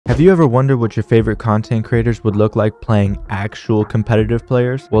you ever wondered what your favorite content creators would look like playing actual competitive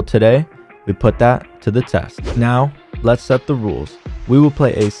players? Well, today we put that to the test. Now, let's set the rules. We will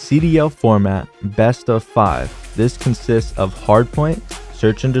play a CDL format, best of 5. This consists of hardpoint,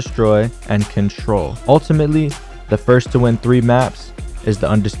 search and destroy, and control. Ultimately, the first to win 3 maps is the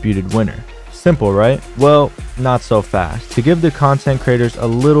undisputed winner. Simple, right? Well, not so fast. To give the content creators a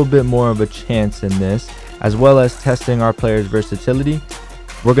little bit more of a chance in this, as well as testing our players' versatility,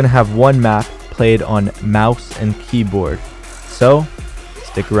 we're gonna have one map played on mouse and keyboard. So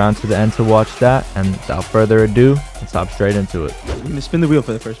stick around to the end to watch that, and without further ado, let's hop straight into it. We're gonna spin the wheel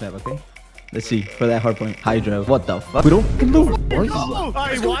for the first map, okay? Let's see, for that hardpoint. Hydra. What the fuck? We don't know.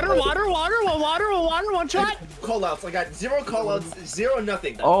 Alright, water, one shot. Callouts. I got 0 callouts, 0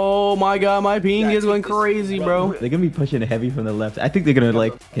 nothing. Oh my god, my ping is going crazy, bro. They're gonna be pushing heavy from the left. I think they're gonna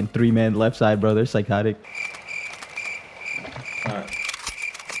like in 3-man left side, bro. They're psychotic.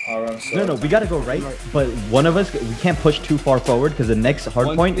 No, we gotta go right, but one of us, we can't push too far forward because the next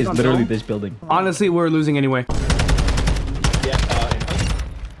hard point is literally this building. Honestly, we're losing anyway. Yeah,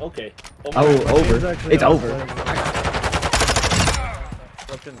 okay. Oh, over. It's over.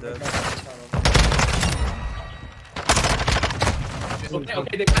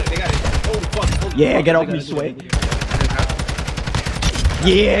 Okay, they got it. Oh, fuck. Yeah, get off me, Sway.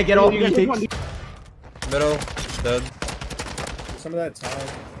 Yeah, get off me, Hicks. Middle, dead. Some of that time.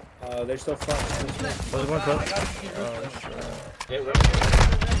 They're still front.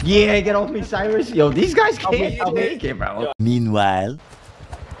 Yeah, get off me, Cyrus. Yo, these guys can't make it, bro. Meanwhile.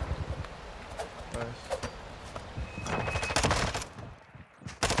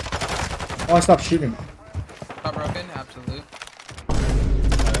 Oh, I stopped shooting. Not broken, absolute.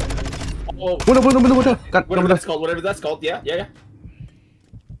 Oh, Window. Got whatever that's called, yeah.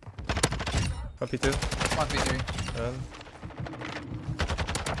 Copy 2. Copy 3.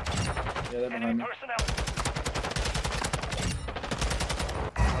 Yeah, they're behind me.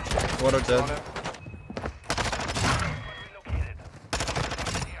 Water dead.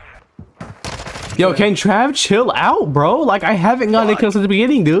 Yo, can Trav chill out, bro? Like, I haven't gotten it kills at the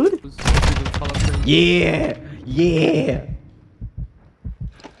beginning, dude. Yeah.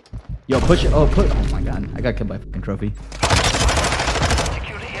 Yo, push it. Oh my god. I got killed by fucking trophy.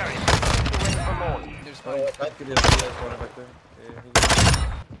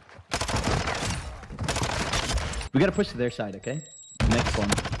 We gotta push to their side, okay? Next one.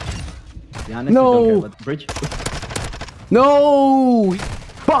 Be honest, No. we don't care about the bridge. No!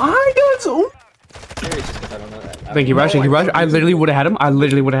 Behind us! Oh. Thank you, Raj. I literally would have had him.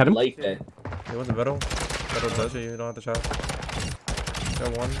 Like that. He went to middle. Middle does you don't have to shot.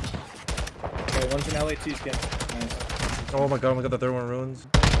 Got one. Okay, one's an LAT skin. Nice. Oh my god, the third one ruins.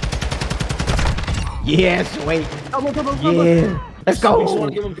 Yes, wait. Yeah. Let's go.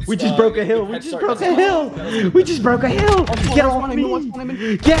 We just broke a hill. We just broke a hill. Get off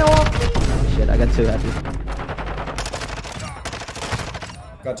me. Get off. Shit, I got 2 after.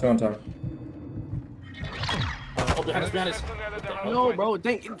 Got 2 on top. Oh, behind us. No, bro.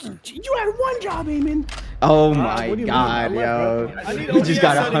 Thank you. You had one job, Ayman. Oh my god, yo. We just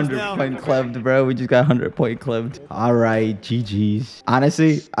got 100-point clubbed, bro. We just got 100-point clubbed. Alright, GG's.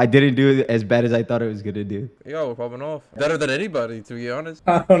 Honestly, I didn't do it as bad as I thought I was gonna do. Yo, we're popping off. Better than anybody, to be honest.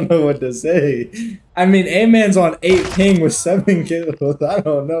 I don't know what to say. I mean, Ayman's on 8 ping with 7 kills. I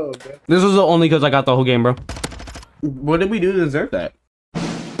don't know, bro. This was only because I got the whole game, bro. What did we do to deserve that?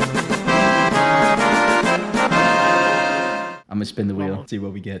 I'm gonna spin the wheel, see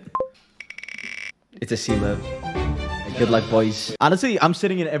what we get. It's a C-lev. Good luck, boys. Honestly, I'm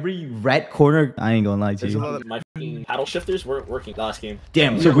sitting in every rat corner. I ain't gonna lie to you. My fucking paddle shifters weren't working last game.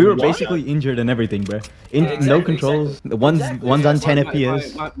 Damn, so we were basically injured and everything, bro. No controls. The one's on 10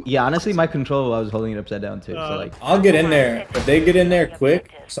 FPS. Yeah, honestly, my control, I was holding it upside down too. So like, I'll get in there. If they get in there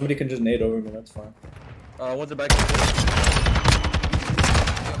quick, somebody can just nade over me. That's fine. One's a back.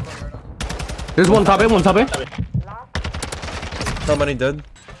 There's one top A. How many dead?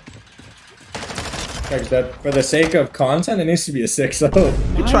 Like that. For the sake of content, it needs to be a 6-0.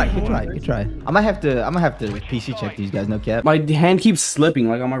 good try. I might have to PC check these guys, no cap. My hand keeps slipping,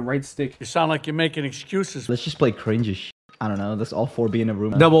 like on my right stick. You sound like you're making excuses. Let's just play cringe as shit. I don't know. Let's all 4 be in a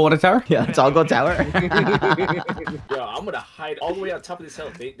room. Double water tower? Yeah, let's all go tower. Yo, I'm gonna hide all the way on top of this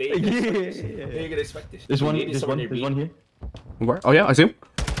hill. They ain't gonna expect this. There's one here. Where? Oh yeah, I see him.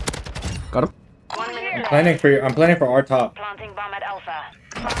 Got him. I'm planning for our top. Planting bomb at Alpha.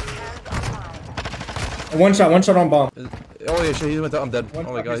 One shot on bomb. Oh yeah, shit, he went top. I'm dead. Oh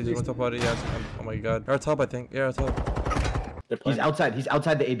my god, he just went top body. Yeah. Oh my god. Our top, I think. Yeah, our top. He's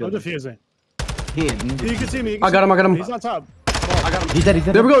outside the A No building. defusing. Here. You can see me. I got him. He's on top. He's dead.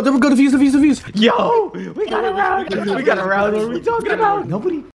 There we go. Defuse. Yo, we got a round. We got a round. What are we talking about?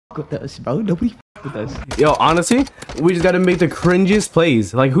 Nobody with us, bro. Nobody with us. Yo, honestly, we just gotta make the cringiest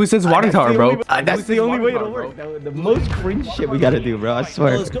plays. Like, who says water tower, bro? That's the only way it'll work. The most cringe shit we gotta do, bro. I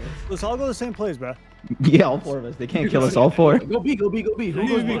swear. Let's all go the same place, bro. Yeah, all 4 of us. They can't kill us all 4. Go B. Who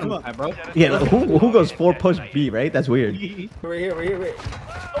goes B? Come on, bro. Yeah, who goes 4 push B, right? That's weird. We're here.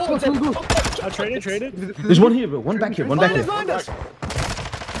 I traded. There's one here, bro. One back here.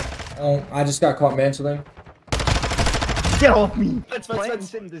 Oh, I just got caught mantling. Get off me. Let's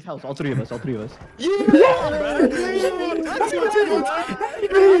Sit in this house. All 3 of us.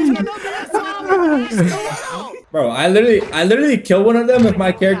 Bro, I literally kill one of them if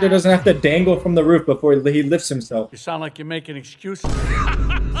my character doesn't have to dangle from the roof before he lifts himself. You sound like you're making excuses. It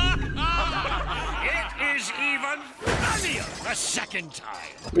is even funnier the second time.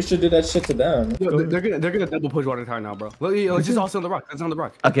 We should do that shit to them. Yo, they're gonna double push water tower now, bro. Let's just all sit on the rock. Let's on the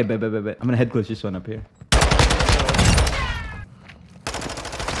rock. Okay, bet. I'm gonna head glitch this one up here.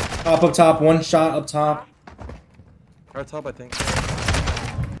 Up top, one shot up top. Our top, I think.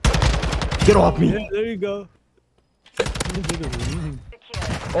 Get off me. Yeah, there you go.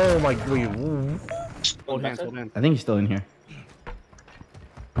 Oh my god. Hold hands. I think he's still in here.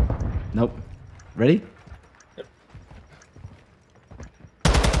 Nope. Ready?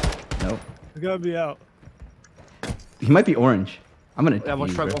 Nope. We gotta be out. He might be orange. I'm gonna. Yeah,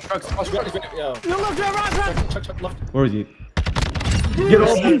 watch trucks. Yo. Where is he? Get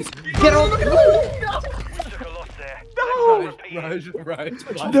off me! Get off me! No! Right.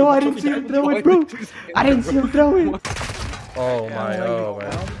 No, I didn't see him throw it, bro. I didn't see him throw it. Oh my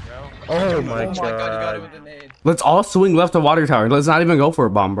god. Let's all swing left to water tower. Let's not even go for a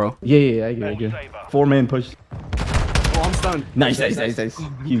bomb, bro. Yeah, I get it. 4-man push. Oh, I'm stunned. Nice.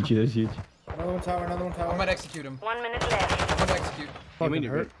 Huge, that's huge. Another one tower. I might execute him. 1 minute left. I'm gonna execute. Fucking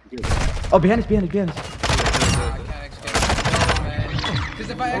hurt. Oh, behind us. I can't execute him. No, man. Because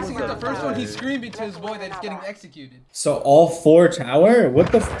if I execute the first one, he's screaming to his boy that he's getting executed. So all 4 tower?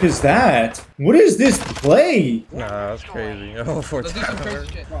 What the f is that? What is this play? Nah, that's crazy. All 4 Let's do some crazy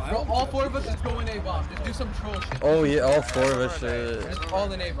shit. Bro, all 4 of us just go in A-bomb. Just do some troll shit. Oh yeah, all 4 of us shit. Just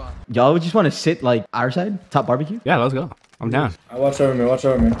all in A-bomb. Y'all just want to sit like our side, top barbecue? Yeah, let's go. I'm down. Watch over me. We're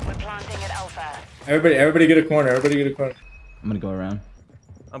planting at Alpha. Everybody get a corner. I'm gonna go around.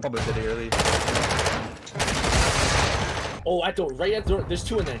 I'm probably pretty early. Oh, at door, right at door. There's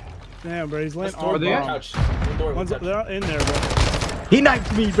 2 in there. Damn, bro, he's laying Door, on door, bomb. couch. Door, They're in there, bro. He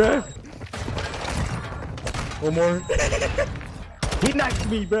knifed me, bro. One more. He knifed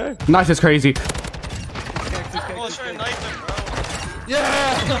me, bro. Knife is crazy.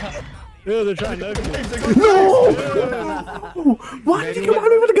 Yeah! Yeah, they're trying to knife me. Why did you come at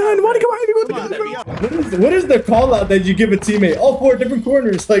me with a gun? What is the call out that you give a teammate? All 4 different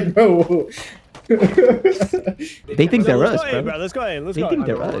corners. Like, bro. They think they're us, bro. Let's go. They think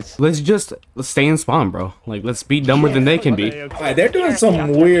they're us. Let's stay in spawn, bro. Like, let's be dumber than they can be. Alright, they're doing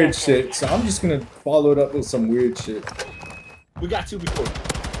some weird shit, so I'm just gonna follow it up with some weird shit. We got 2 before.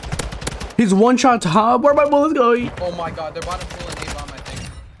 He's one shot top. Where are my bullets going? Oh my god, they're bottom full in A-bomb, I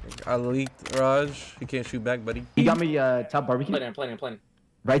think. I leaked Raj. He can't shoot back, buddy. He got me top barbecue. I'm planning.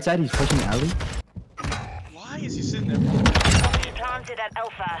 Right side, he's pushing alley. Why is he sitting there? Planted at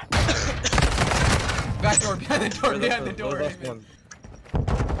Alpha. Back door, behind the door.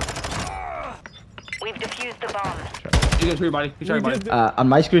 We've defused the bomb. He got everybody. On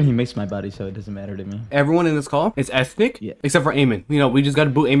my screen, he makes my body, so it doesn't matter to me. Everyone in this call is ethnic, Yeah. except for Ayman. You know, we just got to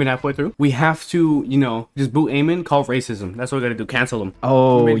boot Ayman halfway through. We have to, you know, just boot Ayman, call racism. That's what we got to do. Cancel him.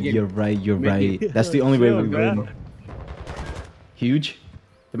 Oh, you're right. That's the only way we win. Huge.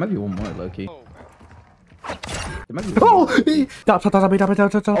 There might be one more, low-key. There might be one more. Top. Oh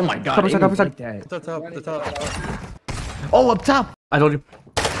my god, Top. The top. Oh, up top. I told you.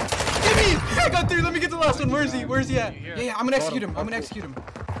 Give me! I got 3. Let me get the last one. Where is he? Yeah. I'm gonna execute him.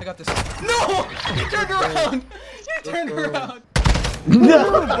 I got this. No! He turned around.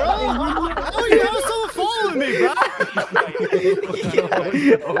 No, Oh, you have someone following me, bro.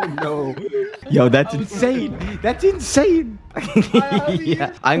 Oh no. Yo, that's insane.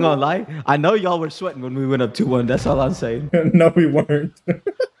 Yeah, I ain't gonna lie. I know y'all were sweating when we went up 2-1. That's all I'm saying. No, we weren't.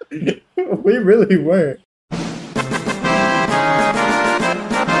 We really weren't.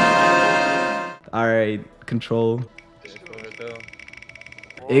 All right, control.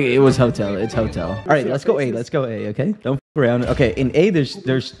 It was hotel. It's hotel. All right, let's go A. Okay, don't f around. Okay, in A,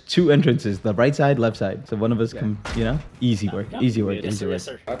 there's 2 entrances: the right side, left side. So one of us can, you know, easy work. Yes,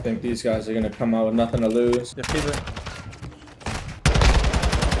 sir. I think these guys are gonna come out with nothing to lose.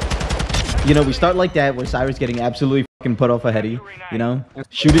 You know, we start like that, where Cyrus getting absolutely Can put off a heady, you know?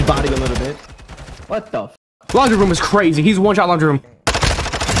 Shoot his body a little bit. What the f? Laundry room is crazy. He's one shot laundry room.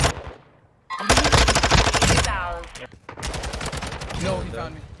 No, he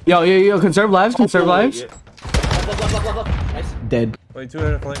found me. Yo, conserve lives, conserve lives. Nice. Dead. Wait, 2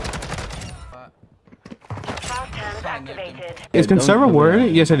 hit a flank. Is conserve a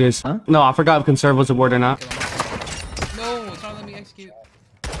word? Yes, it is. Huh? No, I forgot if conserve was a word or not. No, it's not letting me execute.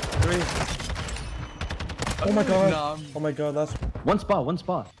 3. Oh my god. Oh my god, that's... One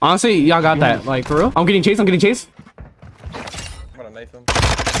spot. Honestly, y'all got that. Like, for real? I'm getting chased. I'm gonna knife him.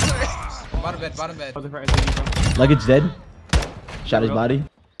 Bottom bed. Luggage dead. Shot his body.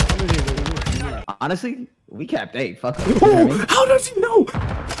 Honestly, we capped A. Fuck him. Oh, how does he know?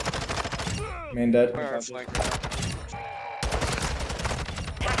 Main dead.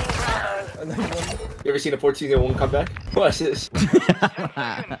 You ever seen a 14-1 comeback? Watch this.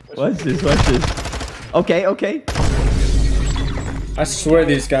 What's this? Okay. I swear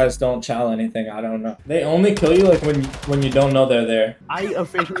these guys don't challenge anything. I don't know. They only kill you like when you don't know they're there. I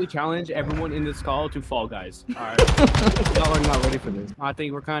officially challenge everyone in this call to Fall Guys. Alright. Y'all are not ready for this. I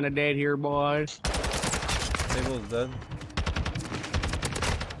think we're kind of dead here, boys. Table is dead.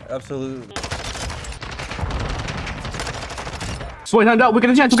 Absolutely. Sway hand out. We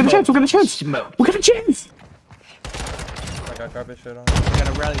got a chance. We got a chance. I got garbage shit on.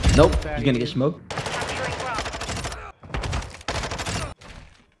 Gotta rally. Nope. He's gonna get smoked.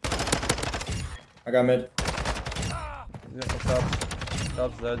 I got mid.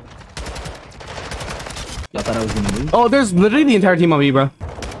 Top's dead. Y'all thought I was gonna move? Oh, there's literally the entire team on me, bro.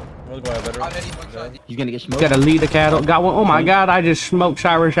 He's gonna get smoked. Gotta lead the cattle. Got one. Oh my god, I just smoked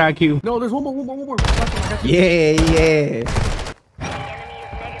Cyrus IQ. No, there's one more. Yeah.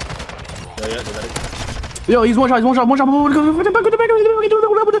 Yo, he's one shot.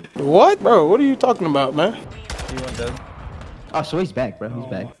 What? Bro, what are you talking about, man? He went dead. Oh, so he's back, bro. He's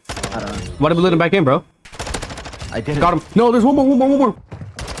back. I don't know. Why did we let him back in, bro? I did it. Got him. No, there's one more. I'm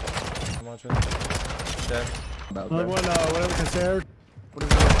watching. Dead.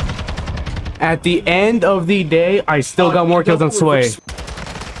 At the end of the day, I still got more kills than Sway.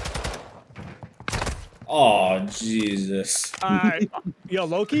 Oh Jesus. Alright. Yo,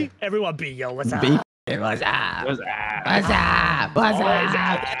 Loki, everyone be yo, what's up? What's up?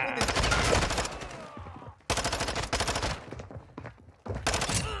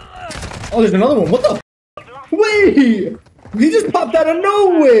 Oh, there's another one. What the? Wait! He just popped out of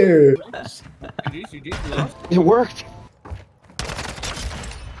nowhere. It worked.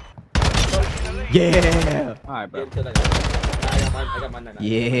 Yeah. Alright, bro. I got mine.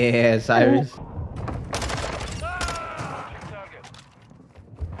 Yeah, Cyrus.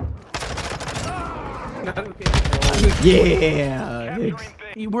 Yeah.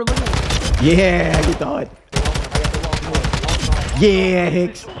 You were looking. Yeah, you thought. Yeah,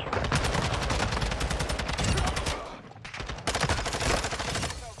 Hicks.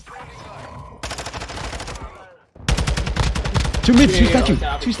 Two mid, two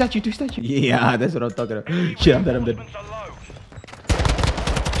statue. Yeah, that's what I'm talking about. Shit, I'm dead.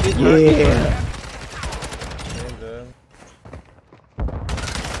 Yeah.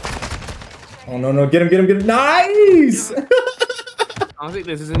 Oh no, get him. Nice! Honestly,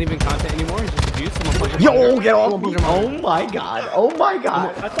 this isn't even content anymore. It's just abuse. Yo, get off me. Oh my god.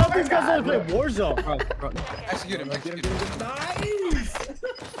 I thought these guys only played Warzone. Bro. Execute him. Nice!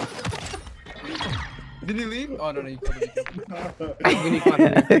 Did he leave? Oh, no, you We need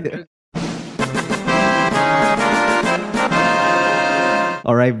content.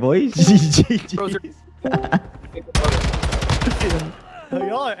 All right, boys.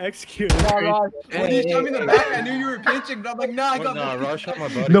 Y'all are executing. When you shot me in the back, I knew you were pitching, but I'm like, nah, I got Nah, Raj shot my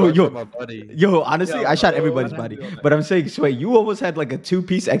buddy. No, Raj yo. shot my buddy. Yo, honestly, I shot everybody's body. But I'm saying, Sway, you almost had like a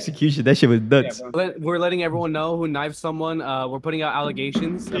 2-piece execution. That shit was nuts. We're letting everyone know who knifed someone. We're putting out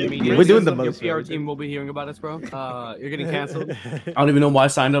allegations. Immediately. We're doing the most. Your PR team will be hearing about us, bro. You're getting canceled. I don't even know why I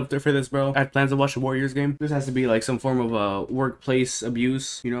signed up for this, bro. I had plans to watch the Warriors game. This has to be like some form of workplace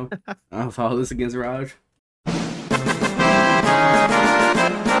abuse, you know? I'll file this against Raj.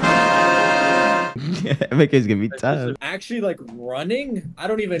 MK's gonna be tough. Actually, like running? I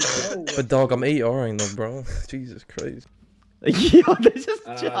don't even know. But dog, I'm 8Ring though, bro. Jesus Christ. Yo, this is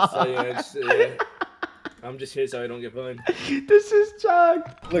Chuck. I'm just here so I don't get burned. This is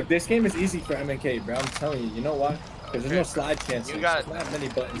Chuck. Look, this game is easy for MK, bro. I'm telling you. You know why? Because there's no slide cancel. You got not many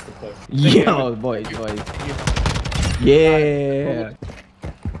buttons to push. Yo, boys. Yeah.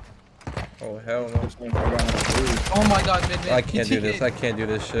 Oh hell no. Oh my god, mid. I can't do this. I can't do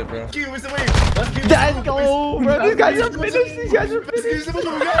this shit, bro. Let's go, bro. These guys are finished. We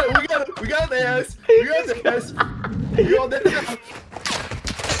got it. We got the ass. You on there now?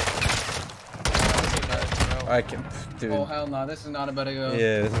 I can't, dude. Oh hell no, this is not about to go.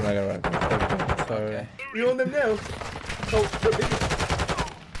 Yeah, this is not gonna run. Sorry. Okay. You on them now?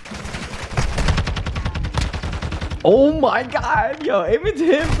 Oh my god, yo, aim it to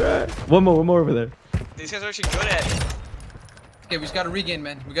him, bro. One more over there. These guys are actually good at it. Okay, we just gotta regain,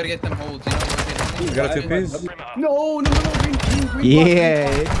 man. We gotta get them holds, you know? You got a 2-piece? No, green.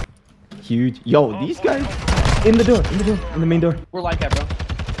 Yeah. Huge. Yo, these guys in the door, in the main door. We're like that, bro.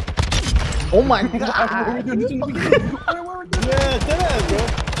 Oh my god. Yeah, damn, bro.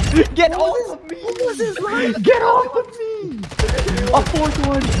 Get off of me. Get off of me. A fourth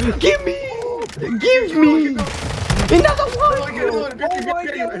one. Give me. Give me. Another one. Oh my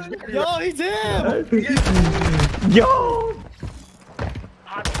god. Yo, he's him. Yo.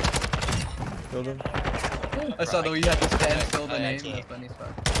 Killed him. I saw the way you had to stand still the name. That's funny as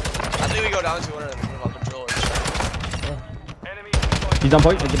fuck. I think we go down to one of the controllers. He's on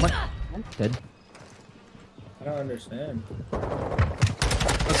point. He's on point. Dead. I don't understand.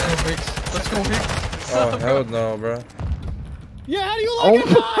 Let's go, Vix. Let's go, Vix. Oh, hell no, bro. Yeah, how do you like a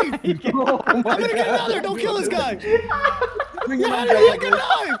knife? I'm gonna get another. Don't kill this guy. Yeah, how do you like a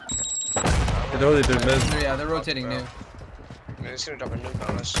knife? They really did miss. Yeah, they're rotating new. Man, it's gonna drop a nuke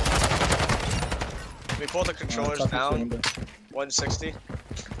on us. We pull the controllers down. 160.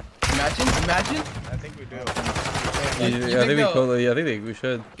 Imagine. I think we do. Yeah, I think we killed it. Yeah, I think we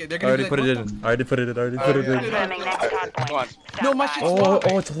should. Okay, I already put it in. I already put it in. Confirming next hard Come on. point. No, my shit's locked.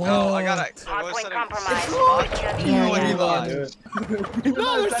 Oh, it's No, low. I got it. Hardpoint compromised.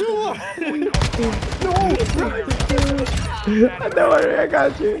 No, there's two more. Don't worry, I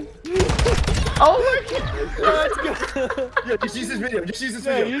got you. Oh my god. Let's go. Yeah, just use this video. Just use this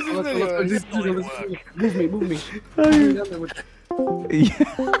Yeah, video. use this video. Move me.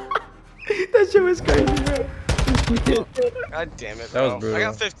 That shit was crazy, bro. God damn it, That bro. was brutal. I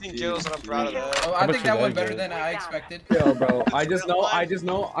got 15 kills and I'm proud of that. Oh, I think that went better than I expected. Yo, bro. I just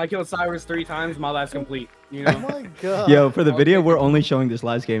know. I killed Cyrus 3 times. My life's complete. You know. Oh my god. Yo, for the video, we're only showing this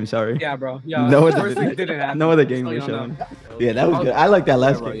last game. Sorry. Yeah, bro. Yeah. No First other, thing didn't happen. no other game we're Just so you showing. know. Yeah, that was good. I like that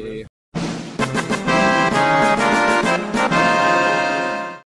last Bro, game. yeah.